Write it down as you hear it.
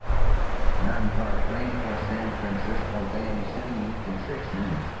Hi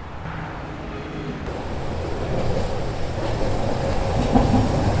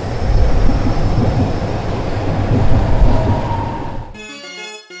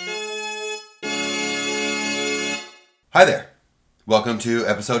there. Welcome to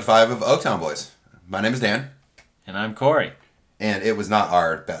episode 5 of Oaktown Boys. My name is Dan. And I'm Corey. And it was not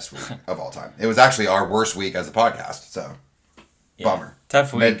our best week of all time. It was actually our worst week as a podcast, so bummer.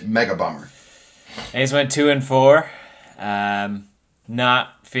 Tough week. Mega bummer. A's went 2-4.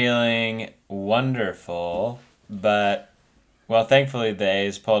 Not feeling wonderful, but, well, thankfully the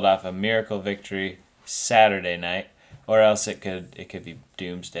A's pulled off a miracle victory Saturday night, or else it could be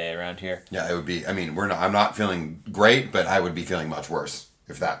doomsday around here. Yeah, it would be. I mean, I'm not feeling great, but I would be feeling much worse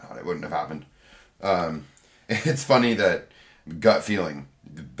if it wouldn't have happened. It's funny that gut feeling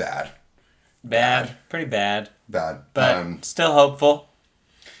bad. Pretty bad. Bad. But still hopeful.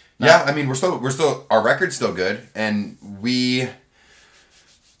 Yeah, I mean, we're still our record's still good, and it's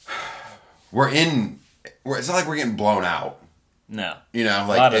not like we're getting blown out. No. You know,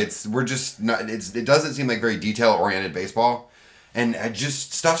 like it doesn't seem like very detail-oriented baseball, and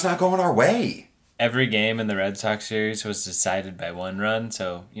stuff's not going our way. Every game in the Red Sox series was decided by 1 run,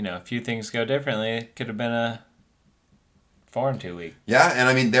 so, a few things go differently. It could have been a 4-2 week. Yeah, and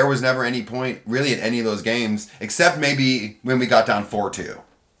I mean, there was never any point really in any of those games, except maybe when we got down 4-2.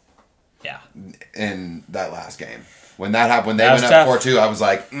 Yeah. In that last game. When that happened, when they went up 4-2, I was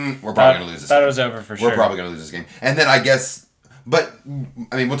like, we're probably going to lose this game. Thought it was over for sure. We're probably going to lose this game. And then I guess, but,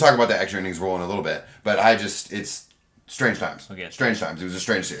 I mean, we'll talk about the extra innings rule in a little bit, but it's strange times. Strange times. It was a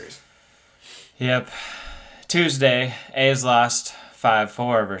strange series. Yep. Tuesday, A's lost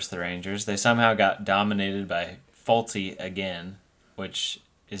 5-4 versus the Rangers. They somehow got dominated by Folty again, which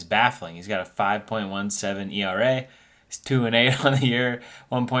is baffling. He's got a 5.17 ERA. He's 2-8 on the year,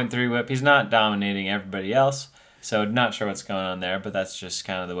 1.3 WHIP. He's not dominating everybody else, so not sure what's going on there, but that's just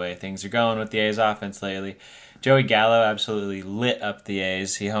kind of the way things are going with the A's offense lately. Joey Gallo absolutely lit up the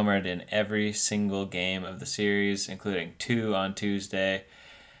A's. He homered in every single game of the series, including 2 on Tuesday.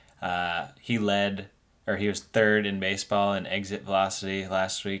 He was third in baseball in exit velocity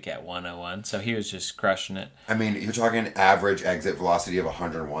last week at 101, so he was just crushing it. I mean, you're talking average exit velocity of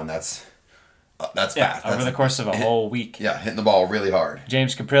 101. That's fast. Over the course of a whole week. Yeah, hitting the ball really hard.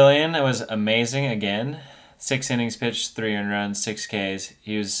 James Caprillion was amazing again. 6 innings pitched, 3 earned runs, 6 Ks.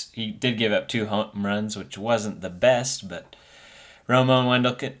 He did give up 2 home runs, which wasn't the best, but Romo and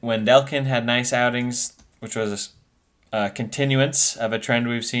Wendelken had nice outings, which was a continuance of a trend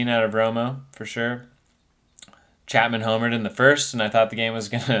we've seen out of Romo, for sure. Chapman homered in the first, and I thought the game was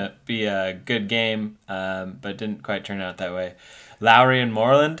going to be a good game, but didn't quite turn out that way. Lowry and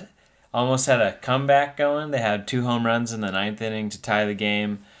Moreland almost had a comeback going. They had 2 home runs in the 9th inning to tie the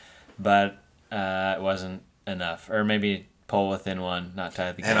game, but it wasn't enough. Or maybe pull within 1, not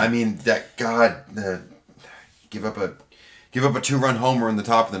tie the game. And I mean, give up a 2-run homer in the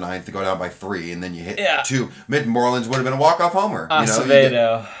top of the 9th to go down by 3, and then you hit 2. Mid Moreland's would have been a walk-off homer.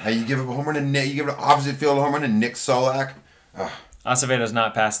 Acevedo. You give up a homer to Nick. You give it an opposite field home run to Nick Solak. Acevedo's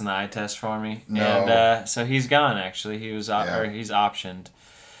not passing the eye test for me. No. And so he's gone, actually. He's optioned.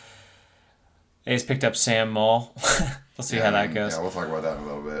 A's picked up Sam Moll. We'll see how that goes. Yeah, we'll talk about that in a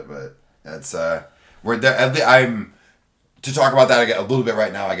little bit, but that's we're there. I'm to talk about that again a little bit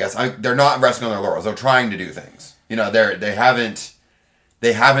right now. I guess they're not resting on their laurels. They're trying to do things. They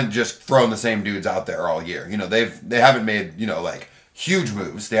haven't just thrown the same dudes out there all year. They haven't made like huge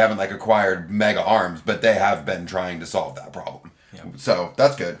moves. They haven't like acquired mega arms, but they have been trying to solve that problem. Yep. So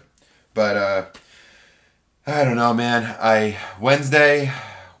that's good. But I don't know, man. Wednesday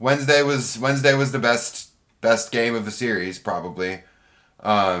was the best game of the series, probably.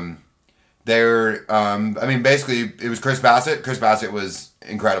 Basically, it was Chris Bassitt. Chris Bassitt was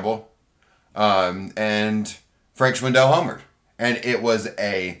incredible. And Frank Schwindel homered. And it was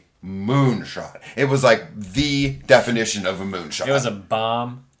a moonshot. It was like the definition of a moonshot. It was a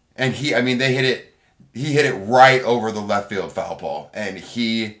bomb. And he hit it right over the left field foul pole. And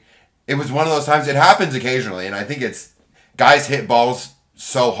it was one of those times, it happens occasionally, and I think it's, guys hit balls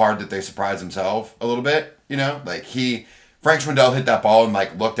so hard that they surprise themselves a little bit, Frank Schwindel hit that ball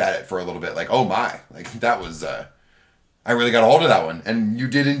and looked at it for a little bit, oh my, that was, I really got a hold of that one, and you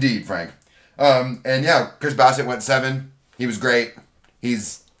did indeed, Frank. Chris Bassitt went 7. He was great.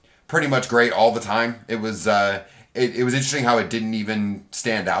 He's pretty much great all the time. It was it was interesting how it didn't even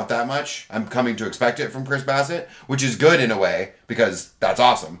stand out that much. I'm coming to expect it from Chris Bassitt, which is good in a way because that's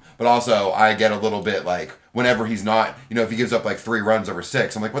awesome. But also I get a little bit whenever he's not, if he gives up 3 runs over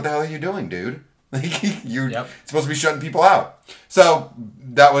 6, I'm like, what the hell are you doing, dude? Like you're Yep. supposed to be shutting people out. So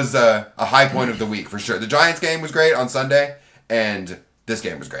that was a high point of the week for sure. The Giants game was great on Sunday, and this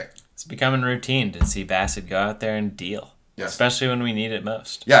game was great. It's becoming routine to see Bassett go out there and deal. Yes. Especially when we need it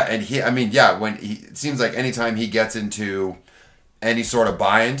most. Yeah, and it seems like anytime he gets into any sort of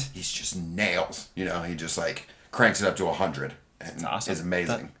bind, he's just nails. You know, he just like cranks it up to 100, and It's awesome. is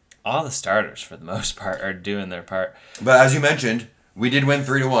amazing. All the starters, for the most part, are doing their part. But as you mentioned, we did win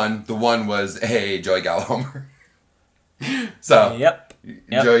 3-1. The one was a Joey Gallo homer. So Yep.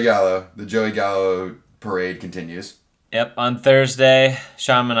 Joey Gallo, the Joey Gallo parade continues. Yep. On Thursday,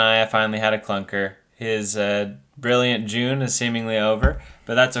 Sean Manaea finally had a clunker. His brilliant June is seemingly over,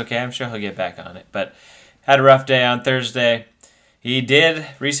 but that's okay. I'm sure he'll get back on it. But had a rough day on Thursday. He did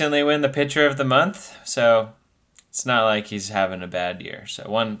recently win the Pitcher of the Month, so it's not like he's having a bad year. So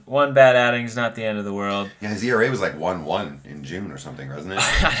one bad outing is not the end of the world. Yeah, his ERA was like 1.1 in June or something, wasn't it?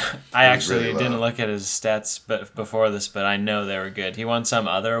 I actually really didn't low. look at his stats before this, but I know they were good. He won some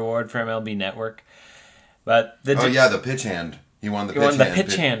other award for MLB Network. But the pitch hand. He won the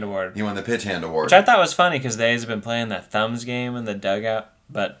pitch hand award. He won the pitch hand award. Which I thought was funny because the A's have been playing that thumbs game in the dugout.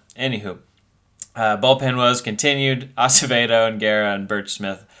 But anywho, bullpen was continued. Acevedo and Guerra and Birch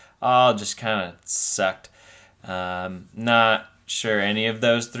Smith all just kind of sucked. Not sure any of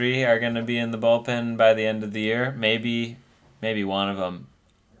those three are going to be in the bullpen by the end of the year. Maybe one of them.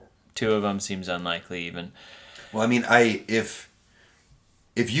 Two of them seems unlikely even. Well, I mean, if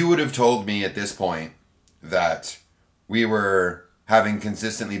you would have told me at this point that we were having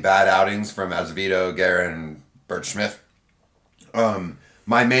consistently bad outings from Azevedo, Guerra, and Birch Smith,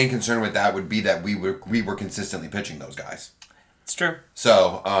 my main concern with that would be that we were consistently pitching those guys. It's true.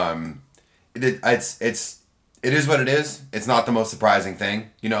 So it is what it is. It's not the most surprising thing.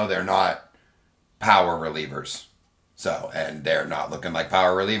 You know, they're not power relievers. So, and they're not looking like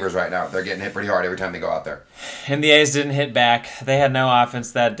power relievers right now. They're getting hit pretty hard every time they go out there. And the A's didn't hit back. They had no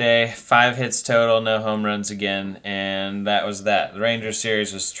offense that day. 5 hits total, no home runs again, and that was that. The Rangers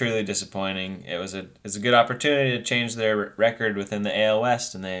series was truly disappointing. It was a good opportunity to change their record within the AL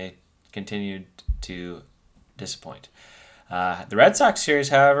West, and they continued to disappoint. The Red Sox series,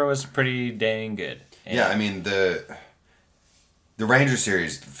 however, was pretty dang good. And yeah, I mean, the Rangers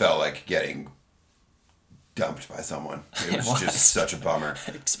series felt like getting dumped by someone. It was just such a bummer.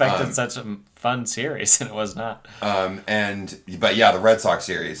 I expected such a fun series, and it was not. But yeah, the Red Sox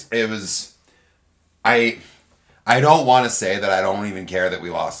series, it was. I don't want to say that I don't even care that we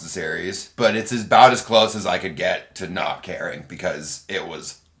lost the series, but it's about as close as I could get to not caring because it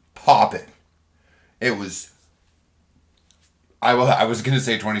was popping. It was. I was going to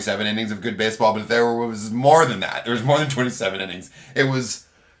say 27 innings of good baseball, but there was more than that. There was more than 27 innings. It was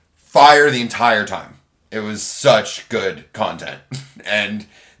fire the entire time. It was such good content. And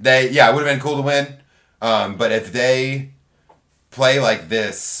it would have been cool to win. But if they play like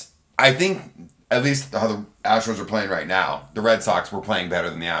this, I think at least how the Astros are playing right now, the Red Sox were playing better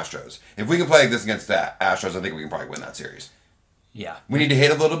than the Astros. If we can play like this against the Astros, I think we can probably win that series. Yeah. We need to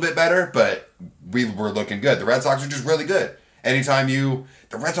hit a little bit better, but we were looking good. The Red Sox are just really good. The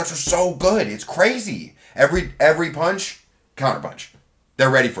Red Sox are so good. It's crazy. Every punch, counter punch. They're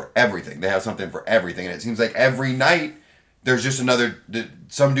ready for everything. They have something for everything. And it seems like every night there's just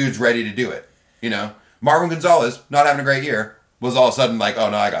some dude's ready to do it. You know, Marvin Gonzalez, not having a great year, was all of a sudden like, oh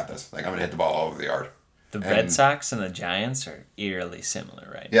no, I got this. Like I'm going to hit the ball all over the yard. The Red Sox and the Giants are eerily similar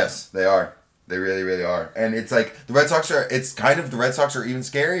right now. Yes, they are. They really, really are. And it's like the Red Sox are even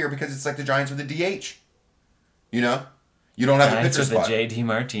scarier because it's like the Giants with the DH. You know? You don't have a pitcher spot. Giants with the JD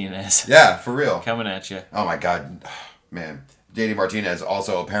Martinez. Yeah, for real. Coming at you. Oh my God. Man. JD Martinez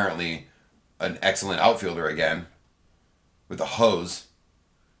also apparently an excellent outfielder again with a hose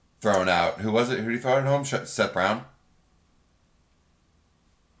thrown out. Who was it? Who did he throw it home? Seth Brown?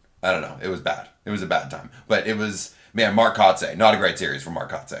 I don't know. It was bad. It was a bad time. But it was, man, Mark Kotsay. Not a great series for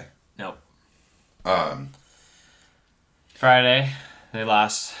Mark Kotsay. Nope. Friday, they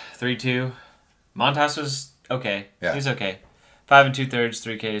lost 3-2. Montas was okay. Yeah. He was okay. 5 2/3,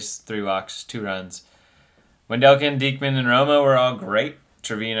 3 Ks, 3 walks, 2 runs. Wendelken, Diekman, and Roma were all great.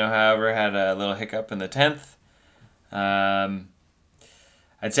 Trevino, however, had a little hiccup in the 10th. I'd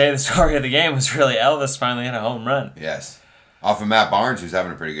say the story of the game was really Elvis finally hit a home run. Yes. Off of Matt Barnes, who's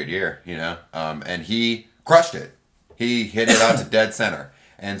having a pretty good year, you know. And he crushed it. He hit it out to dead center.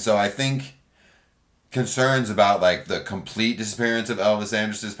 And so I think concerns about like the complete disappearance of Elvis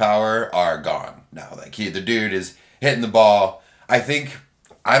Andrus' power are gone now. Like the dude is hitting the ball.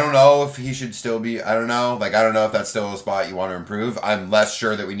 I don't know if he should still be, I don't know if that's still a spot you want to improve. I'm less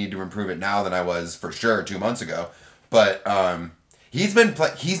sure that we need to improve it now than I was for sure 2 months ago. But he's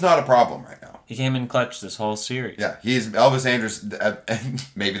not a problem right now. He came in clutch this whole series. Yeah, he's Elvis Andrus.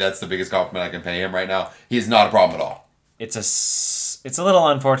 Maybe that's the biggest compliment I can pay him right now. He's not a problem at all. It's a little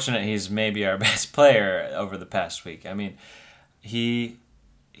unfortunate he's maybe our best player over the past week. I mean, he's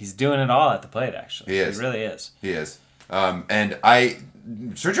doing it all at the plate, actually. He is. He really is. He is. And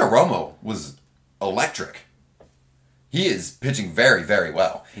Sergio Romo was electric. He is pitching very, very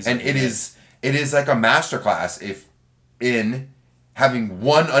well. It is like a masterclass in having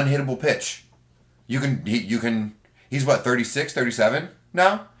one unhittable pitch. He's what, 36, 37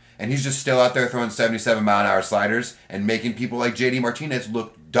 now? And he's just still out there throwing 77-mile-an-hour sliders and making people like JD Martinez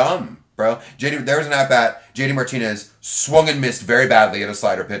look dumb, bro. There was an at-bat. JD Martinez swung and missed very badly at a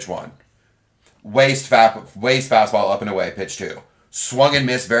slider, pitch 1. Waist fastball up and away, pitch 2. Swung and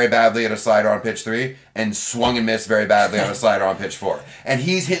missed very badly at a slider on pitch 3, and swung and missed very badly on a slider on pitch 4. And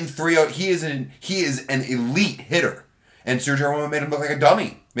he's hitting 3-0. He is an elite hitter. And Sergio Romo made him look like a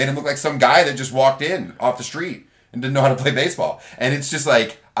dummy. Made him look like some guy that just walked in off the street and didn't know how to play baseball. And it's just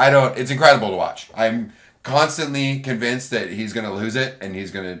like, it's incredible to watch. I'm constantly convinced that he's going to lose it, and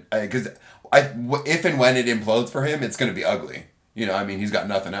he's going to, because if and when it implodes for him, it's going to be ugly. He's got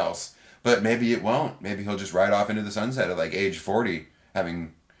nothing else. But maybe it won't. Maybe he'll just ride off into the sunset at like age 40,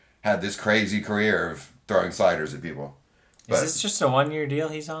 having had this crazy career of throwing sliders at people. Is this just a 1-year deal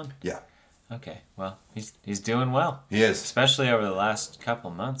he's on? Yeah. Okay, well, he's doing well. He is. Especially over the last couple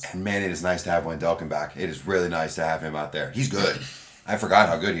months. And man, it is nice to have Wendelken back. It is really nice to have him out there. He's good. I forgot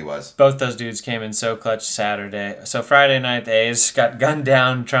how good he was. Both those dudes came in so clutch Saturday. So Friday night, the A's got gunned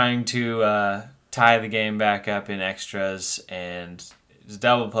down trying to tie the game back up in extras, and it was a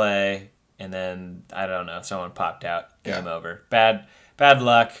double play, and then, I don't know, someone popped out. Game over. Bad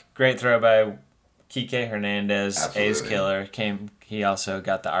luck. Great throw by Kike Hernandez, Absolutely. A's killer. He also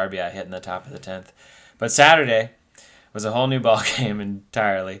got the RBI hit in the top of the 10th. But Saturday was a whole new ball game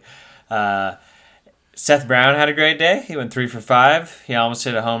entirely. Seth Brown had a great day. He went 3 for 5. He almost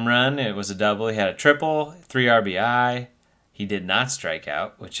hit a home run. It was a double. He had a triple, 3 RBI. He did not strike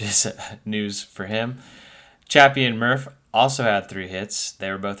out, which is news for him. Chappie and Murph also had 3 hits. They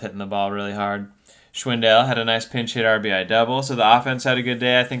were both hitting the ball really hard. Schwindel had a nice pinch hit RBI double, so the offense had a good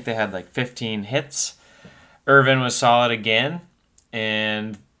day. I think they had like 15 hits. Irvin was solid again.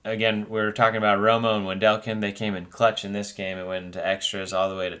 And again, we were talking about Romo and Wendelken. They came in clutch in this game. It went into extras all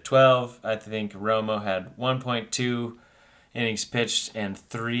the way to 12. I think Romo had 1.2 innings pitched and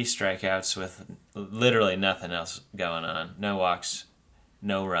 3 strikeouts with literally nothing else going on. No walks,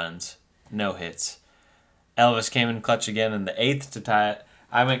 no runs, no hits. Elvis came in clutch again in the 8th to tie it.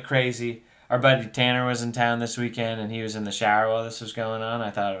 I went crazy. Our buddy Tanner was in town this weekend, and he was in the shower while this was going on.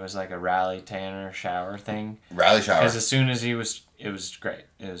 I thought it was like a Rally Tanner shower thing. Rally shower. Because as soon as it was great.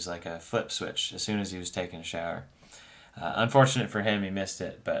 It was like a flip switch as soon as he was taking a shower. Unfortunate for him, he missed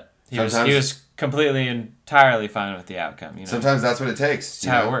it, but he was completely entirely fine with the outcome. Sometimes that's what it takes.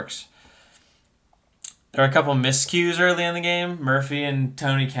 That's how it works. There were a couple miscues early in the game. Murphy and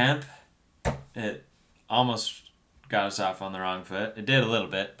Tony Kemp. It almost got us off on the wrong foot. It did a little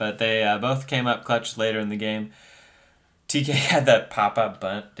bit, but they both came up clutch later in the game. TK had that pop-up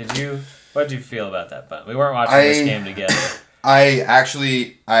bunt. What did you feel about that bunt? We weren't watching this game together.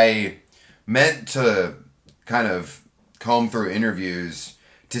 I meant to kind of comb through interviews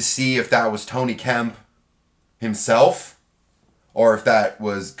to see if that was Tony Kemp himself, or if that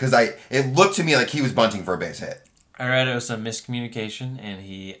was, because it looked to me like he was bunting for a base hit. I read it was some miscommunication, and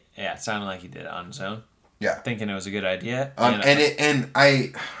it sounded like he did it on his own. Yeah, thinking it was a good idea. I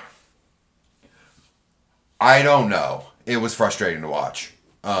don't know. It was frustrating to watch,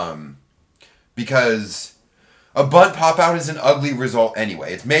 because a bunt pop out is an ugly result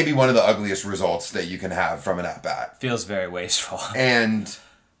anyway. It's maybe one of the ugliest results that you can have from an at bat. Feels very wasteful. And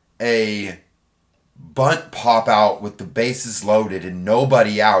a bunt pop out with the bases loaded and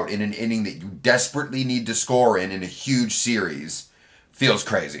nobody out in an inning that you desperately need to score in a huge series feels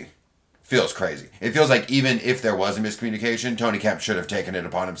crazy. It feels like even if there was a miscommunication, Tony Kemp should have taken it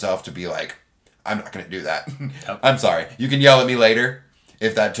upon himself to be like, I'm not going to do that. Yep. I'm sorry. You can yell at me later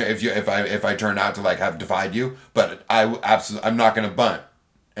if I turn out to like have defied you, but I'm not going to bunt.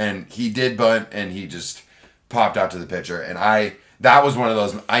 And he did bunt, and he just popped out to the pitcher, and that was one of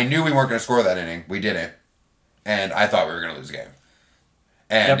those. I knew we weren't going to score that inning. We didn't, and I thought we were going to lose the game.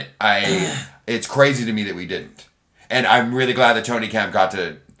 And yep. It's crazy to me that we didn't. And I'm really glad that Tony Kemp got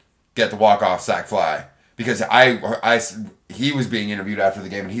to get the walk-off sac fly, because he was being interviewed after the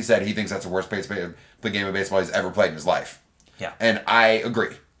game, and he said he thinks that's the worst game of baseball he's ever played in his life. Yeah. And I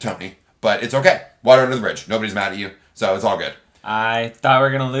agree, Tony. But it's okay. Water under the bridge. Nobody's mad at you, so it's all good. I thought we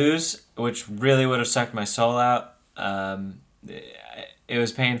were going to lose, which really would have sucked my soul out. It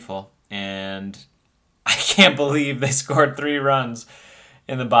was painful. and I can't believe they scored 3 runs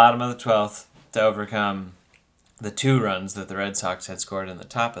in the bottom of the 12th to overcome the 2 runs that the Red Sox had scored in the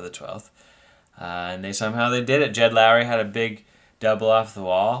top of the 12th. And they did it. Jed Lowry had a big double off the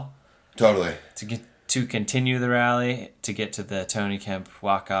wall. Totally. To continue the rally, to get to the Tony Kemp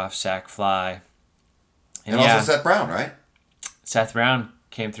walk-off sac fly. And also Seth Brown, right? Seth Brown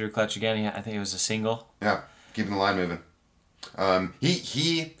came through clutch again. I think it was a single. Yeah, keeping the line moving.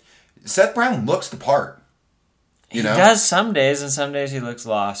 Seth Brown looks the part. He does some days, and some days he looks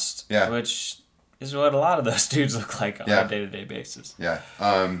lost. Yeah. Which is what a lot of those dudes look like on a day-to-day basis. Yeah.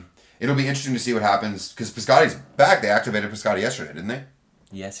 It'll be interesting to see what happens, because Piscotty's back. They activated Piscotty yesterday, didn't they?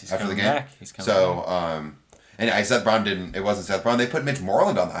 Yes, he's after coming the game. back. He's coming back. And Seth Brown didn't. It wasn't Seth Brown. They put Mitch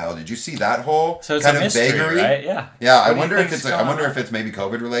Moreland on the IL. Did you see that whole so it's kind a of mystery, vagary? Right? Yeah. Yeah. I What do wonder you if think's it's. I going wonder on? if it's maybe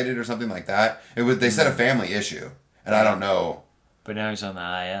COVID related or something like that. It was. They said a family issue, and I don't know. But now he's on the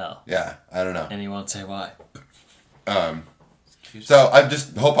IL. Yeah, I don't know. And he won't say why. So I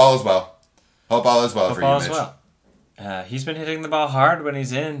just hope all is well. Hope all is well for you, Mitch. Well. He's been hitting the ball hard when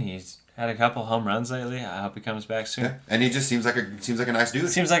he's in. He's had a couple home runs lately. I hope he comes back soon. Yeah. And he just seems like a nice dude.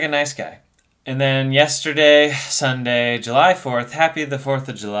 Seems like a nice guy. And then yesterday, Sunday, July 4th, happy the 4th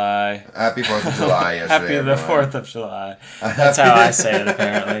of July. Happy 4th of July yesterday. Happy the 4th of July. That's how I say it,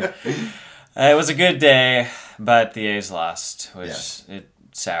 apparently. It was a good day, but the A's lost, which it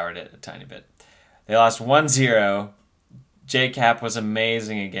soured it a tiny bit. They lost 1-0. J-Cap was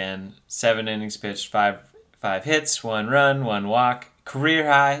amazing again. 7 innings pitched, 5 hits, 1 run, 1 walk. Career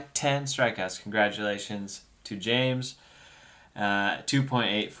high, 10 strikeouts. Congratulations to James.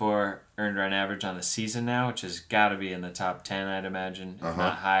 2.84 earned run average on the season now, which has got to be in the top 10, I'd imagine, if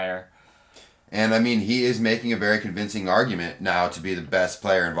not higher. And, I mean, he is making a very convincing argument now to be the best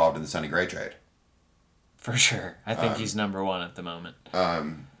player involved in the Sonny Gray trade. For sure. I think he's number 1 at the moment.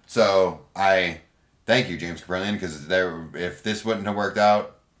 So, I thank you, James Caprillion, because if this wouldn't have worked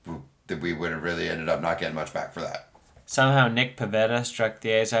out, we would have really ended up not getting much back for that. Somehow Nick Pivetta struck the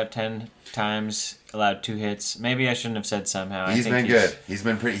A's out 10 times, allowed 2 hits. Maybe I shouldn't have said somehow. He's been good. He's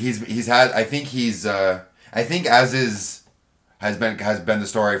been pretty. He's had. I think has been the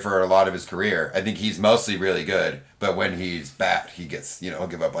story for a lot of his career. I think he's mostly really good, but when he's bad, he gets he'll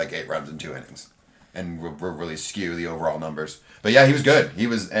give up like 8 runs in 2 innings, and will really skew the overall numbers. But yeah, he was good. He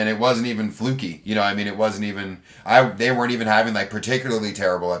was, and it wasn't even fluky. I mean, it wasn't even. They weren't even having like particularly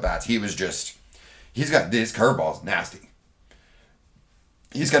terrible at bats. He was just. He's got this curveball's nasty.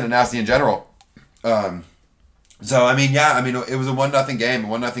 He's kind of nasty in general. So I mean, it was a 1-0 game. A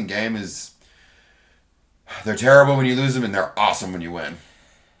 1-0 game is. They're terrible when you lose them, and they're awesome when you win.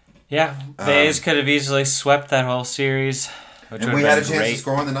 Yeah, the A's could have easily swept that whole series. And we had a chance to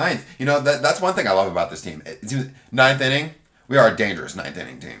score in the 9th. That's one thing I love about this team. It's 9th inning. We are a dangerous 9th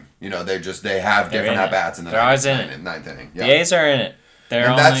inning team. They have different at bats in the 9th inning. Yeah. The A's are in it.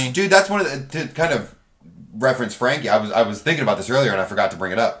 That's one of the, to kind of reference Frankie. I was thinking about this earlier and I forgot to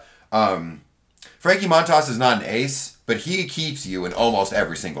bring it up. Frankie Montas is not an ace, but he keeps you in almost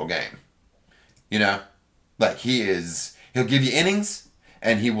every single game. Like he'll give you innings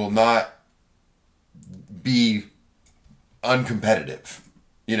and he will not be uncompetitive.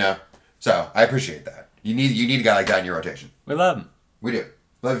 So I appreciate that. You need a guy like that in your rotation. We love him. We do.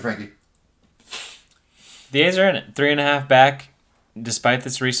 Love you, Frankie. The A's are in it. 3.5 back. Despite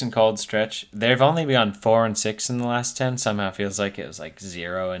this recent cold stretch, they've only been on 4-6 in the last 10. Somehow feels like it was like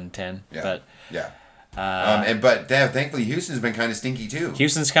 0-10. Yeah. But yeah. But thankfully Houston's been kind of stinky too.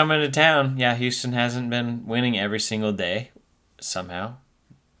 Houston's coming to town. Yeah, Houston hasn't been winning every single day. Somehow,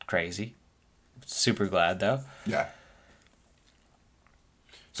 crazy. Super glad though. Yeah.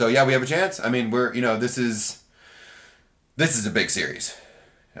 So yeah, we have a chance. I mean, we're this is a big series.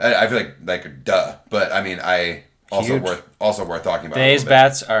 I feel like duh, but I mean Also worth talking about. The A's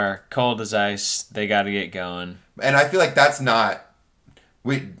bats are cold as ice. They got to get going. And I feel like that's not.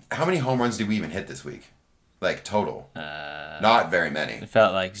 How many home runs did we even hit this week? Like total? Not very many. It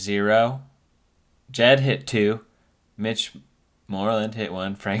felt like 0. Jed hit 2. Mitch Moreland hit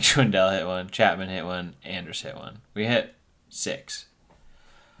 1. Frank Schwindel hit 1. Chapman hit 1. Anders hit 1. We hit 6.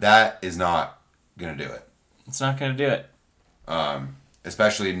 That is not gonna do it. It's not gonna do it.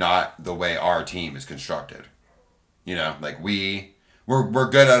 Especially not the way our team is constructed. Like we're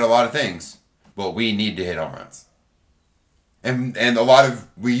good at a lot of things, but we need to hit home runs. And a lot of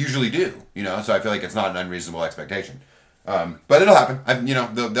we usually do, so I feel like it's not an unreasonable expectation. But it'll happen.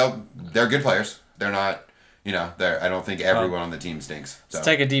 They're good players. They're not, I don't think everyone on the team stinks. So. Let's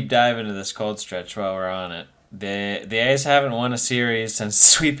take a deep dive into this cold stretch while we're on it. The A's haven't won a series since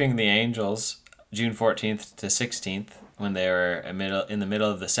sweeping the Angels June 14th to 16th when they were in the middle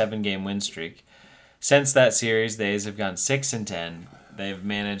of the 7-game win streak. Since that series, the A's have gone 6-10. They've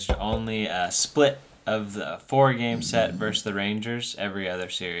managed only a split of the 4-game set versus the Rangers. Every other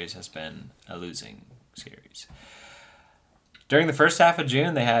series has been a losing series. During the first half of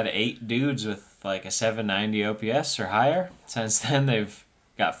June, they had 8 dudes with like a 790 OPS or higher. Since then, they've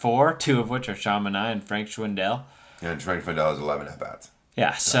got 4, 2 of which are Sean Manaea and Frank Schwindel. And Frank Schwindel has 11 at-bats.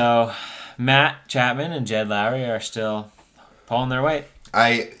 Yeah, so Matt Chapman and Jed Lowry are still pulling their weight.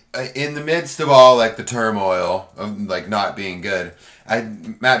 I in the midst of all like the turmoil of like not being good,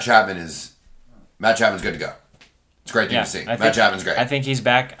 Matt Chapman's good to go. It's a great thing to see. Matt Chapman's great. I think he's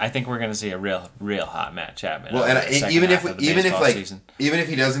back. I think we're going to see a real hot Matt Chapman. Well, and even if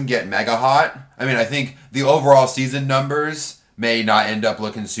he doesn't get mega hot, I mean, I think the overall season numbers may not end up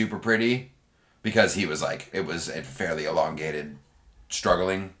looking super pretty because it was a fairly elongated,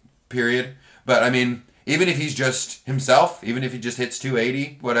 struggling period. But I mean, even if he's just himself, even if he just hits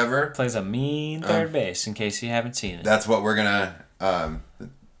 280, whatever, plays a mean third base. In case you haven't seen it, that's what we're gonna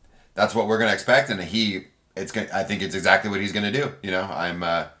expect, and I think it's exactly what he's gonna do. You know, I'm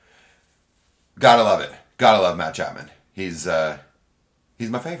gotta love it. Gotta love Matt Chapman. He's my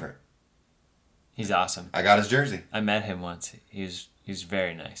favorite. He's awesome. I got his jersey. I met him once. He's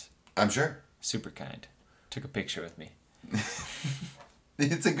very nice. I'm sure. Super kind. Took a picture with me.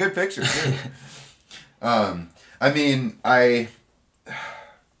 It's a good picture too. So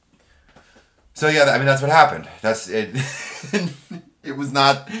yeah, I mean that's what happened. That's it. It was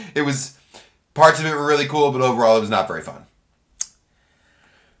parts of it were really cool, but overall it was not very fun.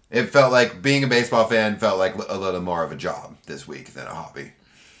 It felt like being a baseball fan felt like a little more of a job this week than a hobby.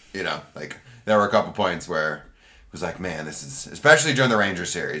 You know, like there were a couple points where it was like, man, this is, especially during the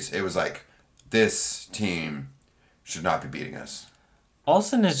Rangers series, it was like, this team should not be beating us.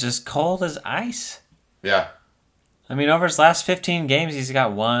 Olsen is just cold as ice. Yeah. I mean, over his last 15 games, he's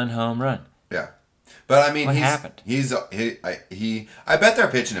got 1 home run. Yeah. But I mean, what happened? I bet they're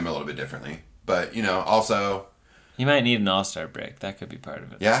pitching him a little bit differently. But, you know, also... He might need an all-star break. That could be part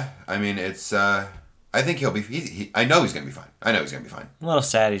of it. Yeah. I mean, it's... I think he'll be... I know he's going to be fine. I'm a little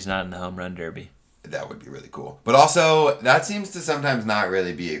sad he's not in the home run derby. That would be really cool. But also, that seems to sometimes not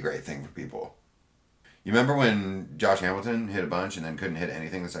really be a great thing for people. You remember when Josh Hamilton hit a bunch and then couldn't hit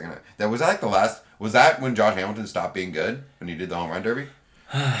anything the second night? Was that when Josh Hamilton stopped being good? When he did the home run derby?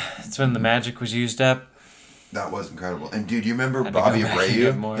 It's when the magic was used up. That was incredible. And dude, you remember Bobby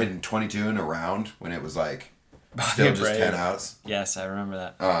Abreu hitting 22 in a round when it was like still just 10 outs? Yes, I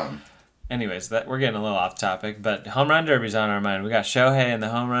remember that. Anyways, we're getting a little off topic, but home run derby's on our mind. We got Shohei in the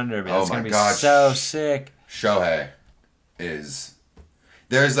home run derby. That's going to be so sick. Shohei is...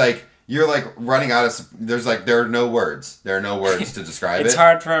 There's like... You're like running out of... There are no words. There are no words to describe It's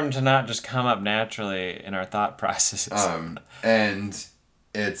hard for him to not just come up naturally in our thought processes. And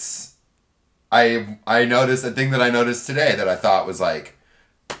it's... I noticed... A thing that I noticed today that I thought was like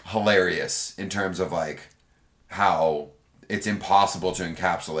hilarious in terms of like how it's impossible to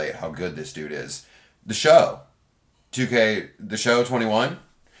encapsulate how good this dude is. The show. 2K... The show 21.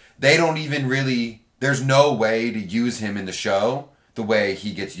 They don't even really... There's no way to use him in the show the way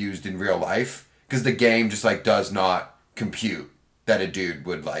he gets used in real life, because the game just like does not compute that a dude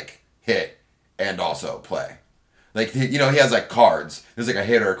would like hit and also play. Like, you know, he has like cards. There's like a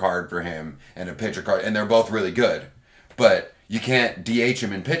hitter card for him and a pitcher card, and they're both really good. But you can't DH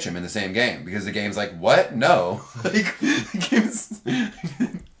him and pitch him in the same game because the game's like, what? No. Like, the game's...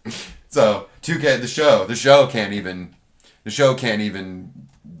 So 2K, the show can't even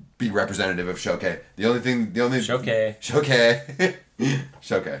be representative of Shohei.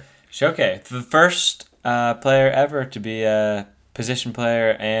 Shohei, the first player ever to be a position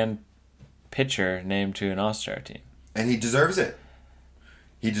player and pitcher named to an all-star team. And he deserves it.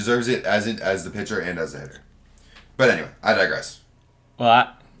 He deserves it as the pitcher and as the hitter. But anyway, I digress.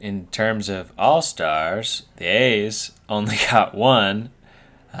 Well, in terms of all-stars, the A's only got 1.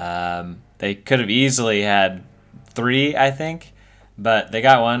 They could have easily had 3, I think. But they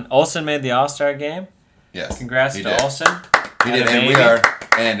got 1. Olsen made the All-Star game. Yes. Congrats to Olsen. He did,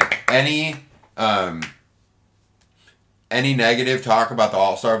 and any negative talk about the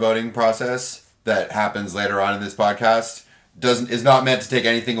All-Star voting process that happens later on in this podcast is not meant to take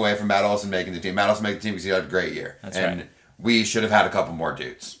anything away from Matt Olsen making the team. Matt Olsen made the team because he had a great year. That's right. We should have had a couple more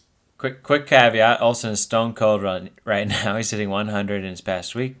dudes. Quick caveat, Olsen is stone cold right now. He's hitting 100 in his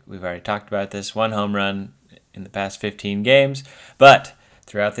past week. We've already talked about this. 1 home run in the past 15 games, but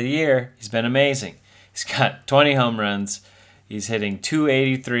throughout the year, he's been amazing. He's got 20 home runs. He's hitting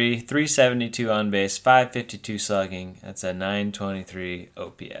 283, 372 on base, 552 slugging. That's a 923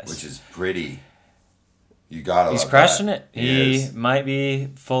 OPS. Which is pretty You gotta. He's love crushing that. it. He is. might be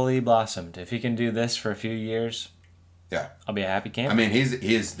fully blossomed. If he can do this for a few years, Yeah. I'll be a happy camper. I mean, he's a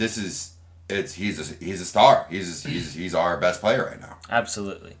star. He's our best player right now.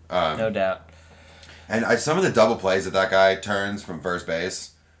 Absolutely, no doubt. And some of the double plays that guy turns from first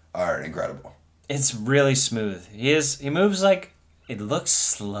base are incredible. It's really smooth. He moves like it looks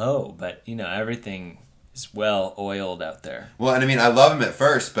slow, but everything is well oiled out there. Well, and I mean, I love him at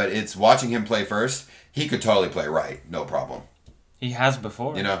first, but it's watching him play first. He could totally play right, no problem. He has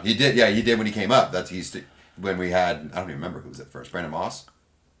before. He did. Yeah, he did when he came up. When we had, I don't even remember who was at first. Brandon Moss.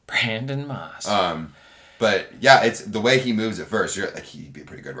 But yeah, it's the way he moves at first. He'd be a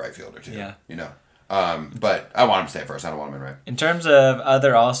pretty good right fielder too. Yeah. But I want him to stay at first. I don't want him in right. In terms of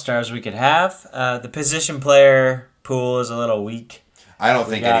other All-Stars we could have, the position player pool is a little weak. I don't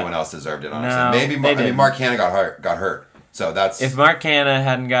think anyone else deserved it, honestly. No, Maybe Mark Hanna got hurt. So that's... If Mark Hanna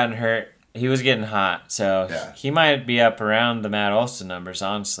hadn't gotten hurt, he was getting hot. So he might be up around the Matt Olson numbers,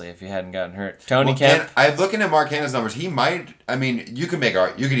 honestly, if he hadn't gotten hurt. Tony Kemp... I'm looking at Mark Hanna's numbers. He might... I mean, you could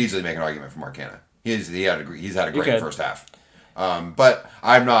easily make an argument for Mark Hanna. He's had a great first half. But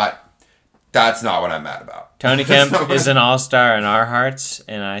I'm not... That's not what I'm mad about. Tony Kemp is an all-star in our hearts,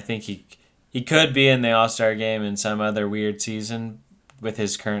 and I think he could be in the all-star game in some other weird season with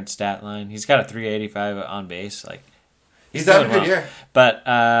his current stat line. He's got a 385 on base. He's having a good year. But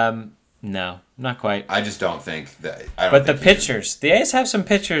no, not quite. I just don't think that... But the pitchers. The A's have some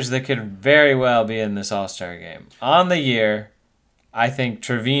pitchers that could very well be in this all-star game. On the year, I think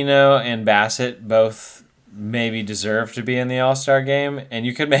Trevino and Bassett both maybe deserve to be in the All-Star game, and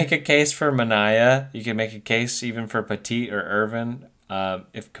you could make a case for Manaea. You could make a case even for Petit or Irvin.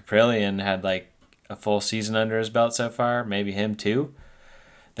 If Caprillion had a full season under his belt so far, maybe him too.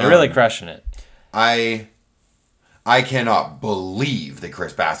 They're really crushing it. I cannot believe that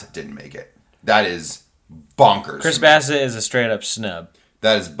Chris Bassett didn't make it. That is bonkers. Chris Bassett is a straight up snub.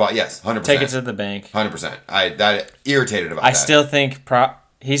 That is, yes, 100%. Take it to the bank. 100%. That irritated about I that. still think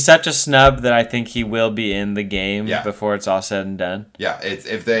he's such a snub that I think he will be in the game before it's all said and done. Yeah,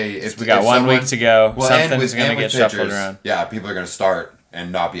 if we got 1 week to go, something's going to get pitchers, shuffled around. Yeah, people are going to start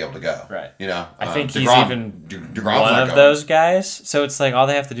and not be able to go. Right. I think he's even one of those guys. So it's all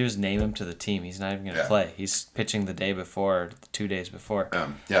they have to do is name him to the team. He's not even going to play. He's pitching the day before, 2 days before.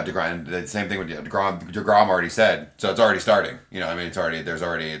 DeGrom. The same thing with DeGrom. DeGrom already said, so it's already starting. There's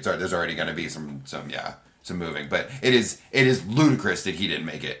already going to be some moving, but it is ludicrous that he didn't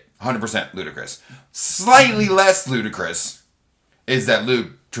make it. 100% ludicrous. Slightly less ludicrous is that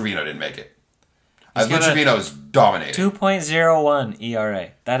Lou Trevino didn't make it. Lou Trevino is dominating. 2.01 ERA.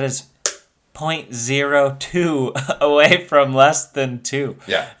 That is 0.02 away from less than 2.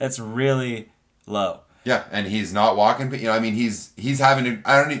 Yeah, that's really low. Yeah, and he's not walking. He's having. You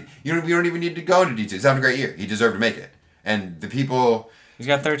don't even need to go into details. He's having a great year. He deserved to make it. And the people. He's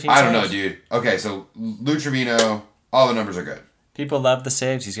got 13 I don't saves. know, dude. Okay, so Lou Trevino, all the numbers are good. People love the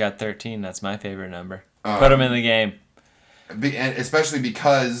saves. He's got 13. That's my favorite number. Put him in the game. And especially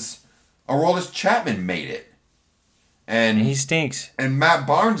because Aroldis Chapman made it. And he stinks. And Matt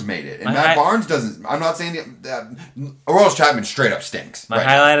Barnes made it. And Matt Barnes doesn't... I'm not saying that... Aroldis Chapman straight up stinks. My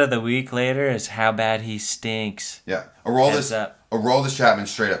highlight of the week later is how bad he stinks. Yeah. Aroldis Chapman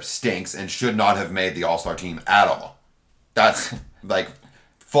straight up stinks and should not have made the All-Star team at all. That's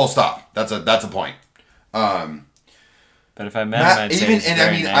full stop. That's a point. But if I met him, I'd say he's a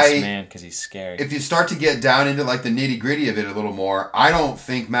very nice man because he's scary. If you start to get down into the nitty-gritty of it a little more, I don't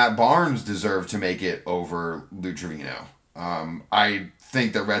think Matt Barnes deserved to make it over Lou Trevino. I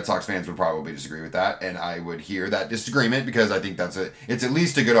think that Red Sox fans would probably disagree with that, and I would hear that disagreement because I think it's at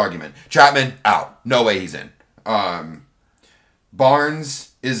least a good argument. Chapman, out. No way he's in.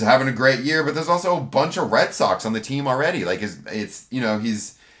 Barnes is having a great year, but there's also a bunch of Red Sox on the team already.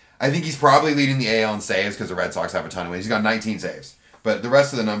 I think he's probably leading the AL in saves because the Red Sox have a ton of wins. He's got 19 saves. But the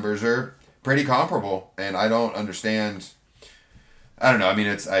rest of the numbers are pretty comparable, and I don't understand. I don't know. I mean,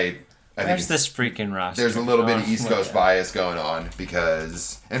 Where's this freaking roster? There's a little bit of East Coast bias going on and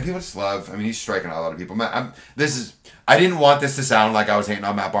people just love. I mean, he's striking out a lot of people. I didn't want this to sound like I was hating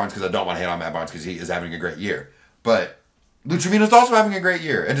on Matt Barnes because I don't want to hate on Matt Barnes because he is having a great year. But Lou Trevino's also having a great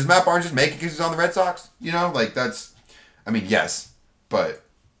year, and does Matt Barnes just make it because he's on the Red Sox? Yes, but.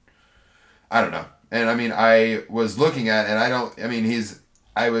 I don't know. And I was looking at, and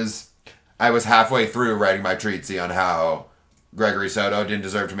I was halfway through writing my treatise on how Gregory Soto didn't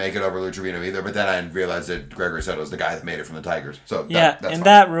deserve to make it over Lou Trevino either, but then I realized that Gregory Soto is the guy that made it from the Tigers. So that's fine.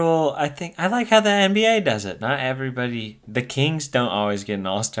 That rule, I like how the NBA does it. Not everybody, the Kings don't always get an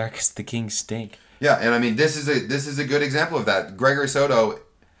All-Star because the Kings stink. Yeah, and this is a good example of that. Gregory Soto,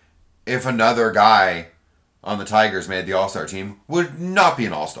 if another guy on the Tigers made the All-Star team would not be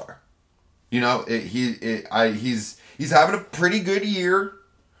an All-Star. You know, he's having a pretty good year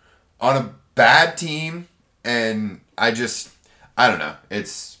on a bad team, and I don't know.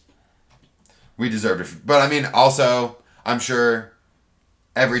 We deserved it. But I mean, also, I'm sure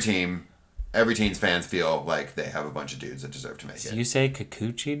every team's fans feel like they have a bunch of dudes that deserve to make it. You say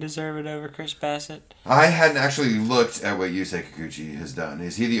Kikuchi deserve it over Chris Bassett? I hadn't actually looked at what Yusei Kikuchi has done.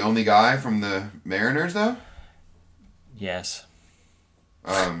 Is he the only guy from the Mariners, though? Yes.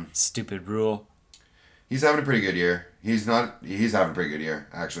 Stupid rule. He's having a pretty good year. He's having a pretty good year,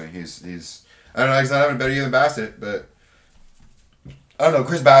 actually. He's I don't know, he's not having a better year than Bassett, but I don't know,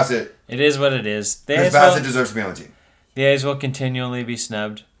 Chris Bassett. It is what it is. Chris Bassett deserves to be on the team. The A's will continually be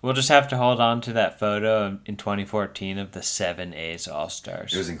snubbed. We'll just have to hold on to that photo in 2014 of the 7 A's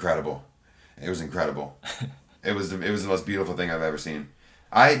All-Stars. It was incredible. It was the most beautiful thing I've ever seen.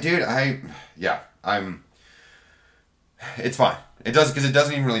 It's fine. It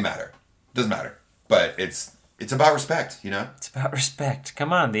doesn't even really matter. It doesn't matter. But it's about respect, you know? It's about respect.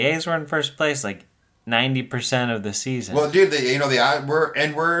 Come on, the A's were in first place like 90% of the season. Well, dude,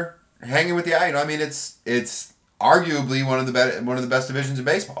 we're hanging with the eye. You know, I mean, it's arguably one of the best divisions in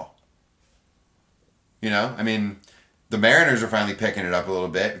baseball. You know, I mean, the Mariners are finally picking it up a little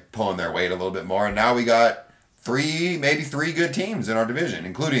bit, pulling their weight a little bit more, and now we got maybe three good teams in our division,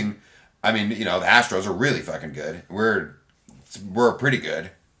 including, I mean, you know, the Astros are really fucking good. We're pretty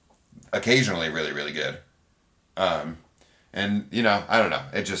good, occasionally really, really good. And you know, I don't know.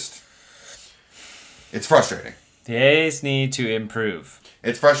 It's frustrating. The A's need to improve.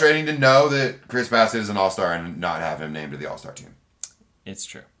 It's frustrating to know that Chris Bassett is an All-Star and not have him named to the All-Star team. It's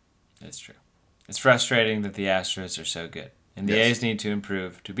true. It's frustrating that the Astros are so good. And the A's need to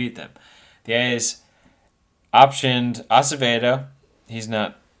improve to beat them. The A's optioned Acevedo. He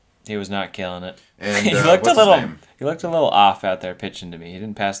was not killing it. And he looked a little off out there pitching to me. He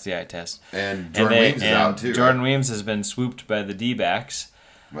didn't pass the eye test. And Jordan Weems is out too. Jordan Weems has been swooped by the D-backs.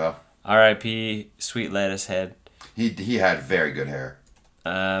 Well, R.I.P. Sweet Lettuce Head. He had very good hair.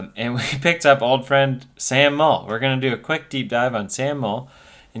 And we picked up old friend Sam Mull. We're going to do a quick deep dive on Sam Mull.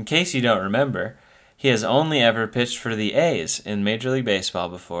 In case you don't remember, he has only ever pitched for the A's in Major League Baseball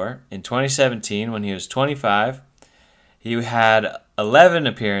before. In 2017, when he was 25, he had 11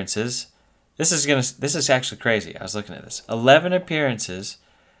 appearances. This is actually crazy. I was looking at this. 11 appearances,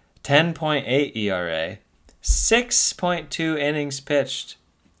 10.8 ERA, 6.2 innings pitched,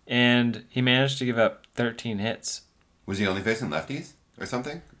 and he managed to give up 13 hits. Was he only facing lefties or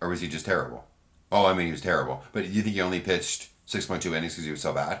something? Or was he just terrible? Oh, I mean, he was terrible. But you think he only pitched 6.2 innings because he was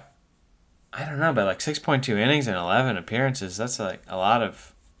so bad? I don't know, but like 6.2 innings and 11 appearances, that's like a lot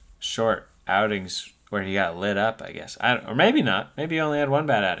of short outings where he got lit up, I guess. Or maybe not. Maybe he only had one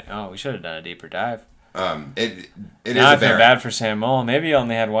bad outing. Oh, we should have done a deeper dive. It is now a I feel bad for Sam Mull. Maybe he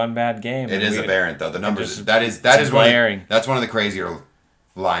only had one bad game. It is aberrant, though. The numbers, that's one of the crazier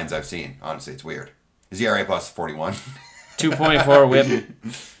lines I've seen. Honestly, it's weird. His ERA plus 41. 2.4 whip.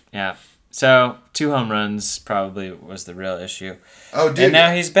 Yeah. So 2 home runs probably was the real issue. Oh, dude. And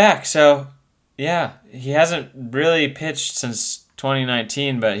now he's back. So, yeah, he hasn't really pitched since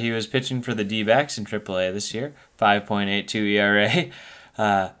 2019, but he was pitching for the D-backs in AAA this year. 5.82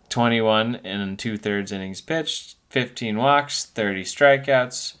 ERA, 21 and 2/3 innings pitched, 15 walks, 30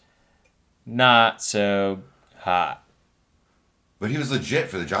 strikeouts. Not so hot. But he was legit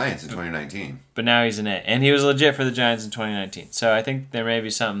for the Giants in 2019. But now he's an A. And he was legit for the Giants in 2019. So I think there may be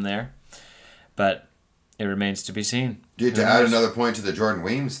something there. But it remains to be seen. To add another point to the Jordan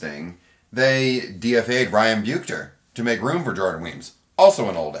Weems thing, they DFA'd Ryan Buchter to make room for Jordan Weems. Also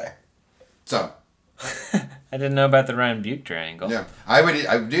an old A. So. I didn't know about the Ryan Buchter angle. Yeah.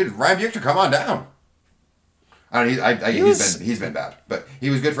 Dude, Ryan Buchter, come on down. I don't know, he's been bad. But he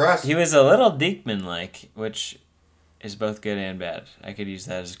was good for us. He was a little Diekman-like, which is both good and bad. I could use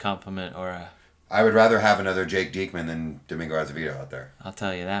that as a compliment or a... I would rather have another Jake Diekman than Domingo Azevedo out there. I'll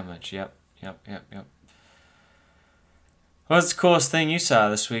tell you that much. Yep. What's the coolest thing you saw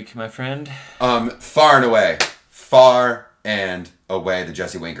this week, my friend? Far and away, the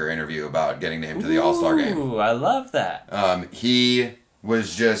Jesse Winker interview about getting named to the All-Star game. Ooh, I love that. He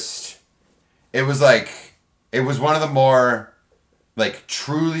was just... It was one of the more,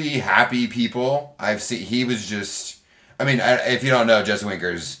 truly happy people I've seen. He was just... I mean, if you don't know, Jesse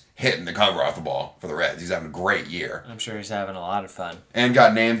Winker's hitting the cover off the ball for the Reds. He's having a great year. I'm sure he's having a lot of fun. And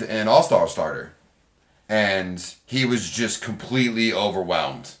got named an All-Star starter. And he was just completely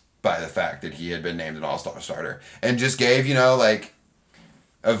overwhelmed by the fact that he had been named an All-Star starter. And just gave,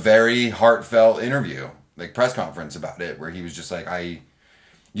 a very heartfelt interview, press conference about it, where he was just like,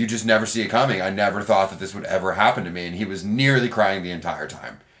 you just never see it coming. I never thought that this would ever happen to me, and he was nearly crying the entire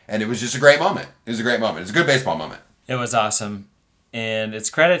time. And it was just a great moment. It was a great moment. It was a good baseball moment. It was awesome. And it's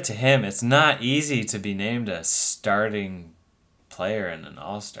credit to him. It's not easy to be named a starting player in an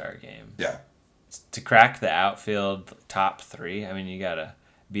all-star game. Yeah. To crack the outfield top 3, I mean, you got to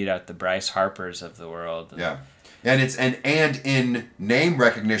beat out the Bryce Harpers of the world. Yeah. And it's and in name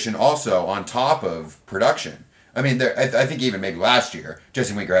recognition also on top of production. I mean, I think even maybe last year,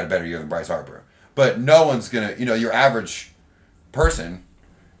 Jesse Winker had a better year than Bryce Harper. But no one's going to, your average person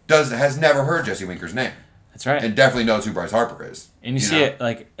has never heard Jesse Winker's name. That's right. And definitely knows who Bryce Harper is. And you see it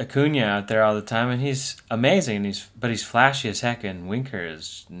like Acuna out there all the time, and he's amazing, but he's flashy as heck, and Winker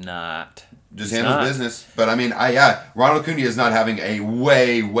is not. Just handles business. But I mean, Ronald Acuna is not having a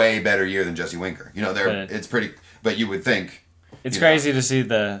way, way better year than Jesse Winker. It's pretty, but you would think. It's crazy to see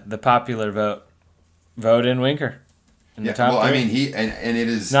the popular vote in Winker. In the top 3. I mean, and it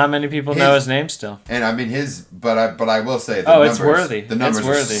is not many people know his name still. And I mean but I will say it's worthy. The numbers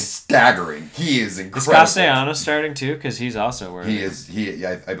are staggering. He is incredible. Is Castellanos starting too? Because he's also worthy. He is.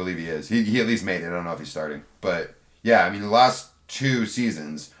 I believe he is. He at least made it. I don't know if he's starting, but yeah, I mean the last 2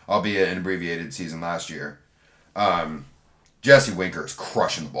 seasons, albeit an abbreviated season last year, Jesse Winker is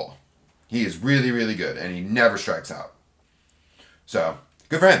crushing the ball. He is really, really good, and he never strikes out. So.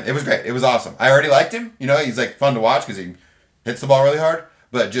 Good for him. It was great. It was awesome. I already liked him. He's like fun to watch because he hits the ball really hard.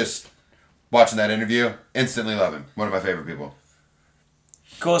 But just watching that interview, instantly love him. One of my favorite people.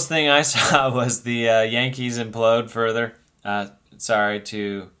 Coolest thing I saw was the Yankees implode further. Sorry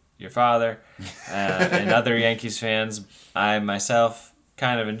to your father and other Yankees fans. I myself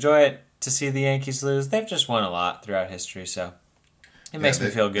kind of enjoy it to see the Yankees lose. They've just won a lot throughout history, so it makes me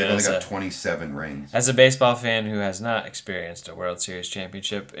feel good. They've only got 27 rings. As a baseball fan who has not experienced a World Series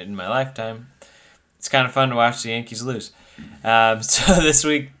championship in my lifetime, it's kind of fun to watch the Yankees lose. So this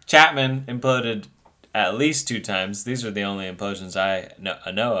week, Chapman imploded at least 2 times. These are the only implosions I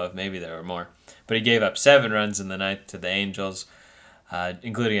know of. Maybe there were more. But he gave up 7 runs in the 9th to the Angels,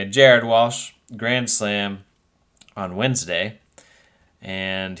 including a Jared Walsh grand slam on Wednesday.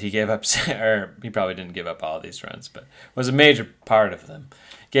 And he gave up, or he probably didn't give up all of these runs, but was a major part of them.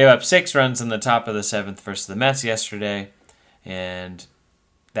 Gave up 6 runs in the top of the 7th versus the Mets yesterday, and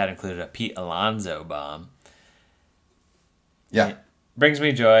that included a Pete Alonso bomb. Yeah. It brings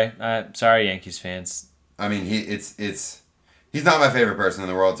me joy. Sorry, Yankees fans. I mean, he's not my favorite person in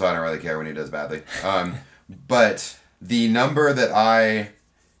the world, so I don't really care when he does badly. But the number that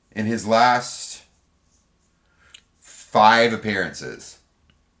in his last 5 appearances.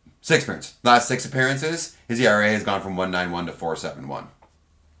 6 appearances. Last 6 appearances, his ERA has gone from 1.91 to 4.71.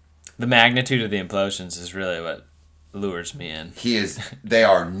 The magnitude of the implosions is really what lures me in. They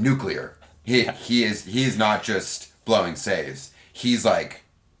are nuclear. He is not just blowing saves. He's like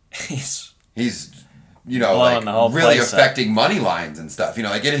he's blowing the whole really place affecting up. Money lines and stuff.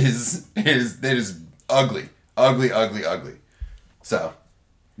 Like it is ugly. So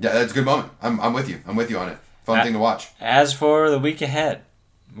yeah, that's a good moment. I'm with you. I'm with you on it. Fun thing to watch. As for the week ahead,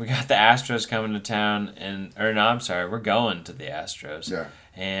 we got the Astros coming to town, we're going to the Astros. Yeah.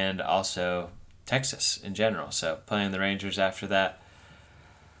 And also Texas in general. So playing the Rangers after that.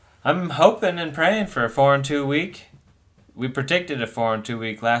 I'm hoping and praying for a 4-2 week. We predicted a 4-2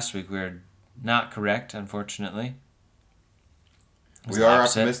 week last week. We were not correct, unfortunately. We are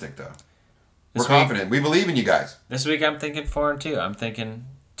optimistic, though. We're confident. We believe in you guys. This week I'm thinking 4-2. I'm thinking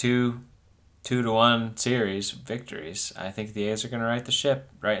 2-1 series victories. I think the A's are going to right the ship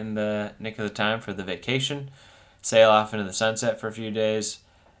right in the nick of the time for the vacation, sail off into the sunset for a few days,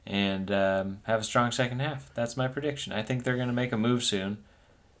 and have a strong second half. That's my prediction. I think they're going to make a move soon.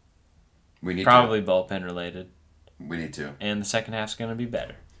 We need Probably bullpen related. We need to. And the second half's going to be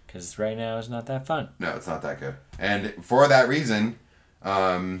better because right now it's not that fun. No, it's not that good. And for that reason,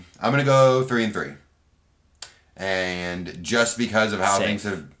 I'm going to go 3-3. And just because of how things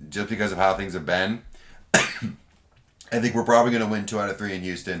have been, I think we're probably going to win 2 out of 3 in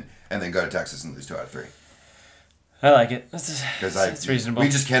Houston, and then go to Texas and lose 2 out of 3. I like it. It's reasonable. We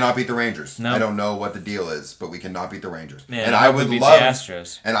just cannot beat the Rangers. No. I don't know what the deal is, but we cannot beat the Rangers. Yeah, and I would love the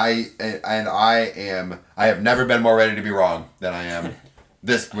Astros. And I have never been more ready to be wrong than I am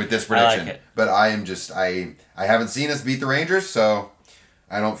with this prediction. I like it. But I am just I haven't seen us beat the Rangers, so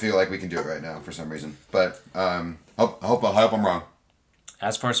I don't feel like we can do it right now for some reason. But hope I'm wrong.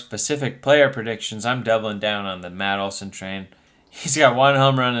 As for specific player predictions, I'm doubling down on the Matt Olson train. He's got 1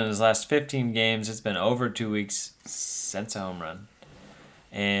 home run in his last 15 games. It's been over 2 weeks since a home run.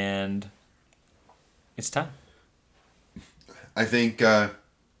 And it's time. I think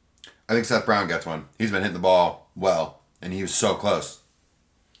Seth Brown gets one. He's been hitting the ball well, and he was so close.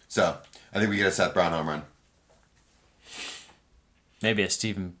 So I think we get a Seth Brown home run. Maybe a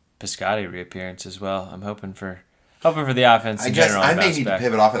Stephen Piscotty reappearance as well. I'm hoping for the offense. I in guess general I to may bounce need back. to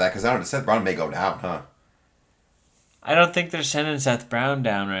pivot off of that because I don't know. Seth Brown may go down, huh? I don't think they're sending Seth Brown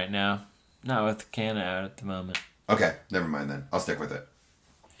down right now. Not with Canna out at the moment. Okay, never mind then. I'll stick with it.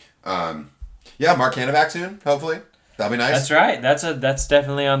 Yeah, Mark Canna back soon. Hopefully, that'll be nice. That's right. That's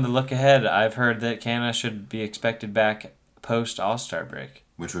definitely on the look ahead. I've heard that Canna should be expected back post All-Star break.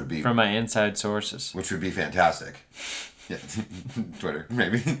 Which would be from my inside sources. Which would be fantastic. Yeah, Twitter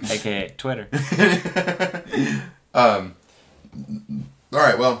maybe. AKA Twitter. All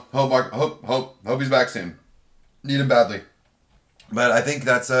right. Well, hope he's back soon. Need him badly. But I think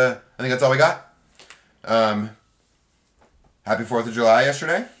that's all we got. Happy 4th of July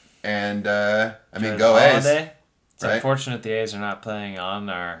yesterday, and go A's. It's unfortunate the A's are not playing on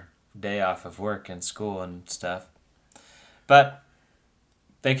our day off of work and school and stuff, but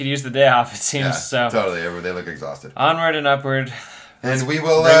they could use the day off. It seems yeah, so. Totally, they look exhausted. Onward and upward. And we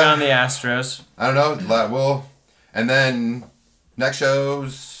will bring on the Astros. I don't know. And then next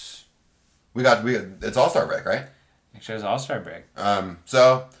shows it's All-Star break, right? Next show's All-Star break.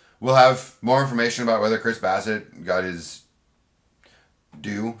 So we'll have more information about whether Chris Bassett got his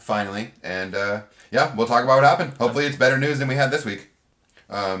due finally, and we'll talk about what happened. Hopefully, it's better news than we had this week.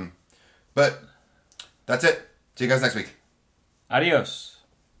 But that's it. See you guys next week. Adios.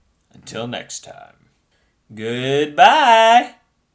 Until next time. Goodbye.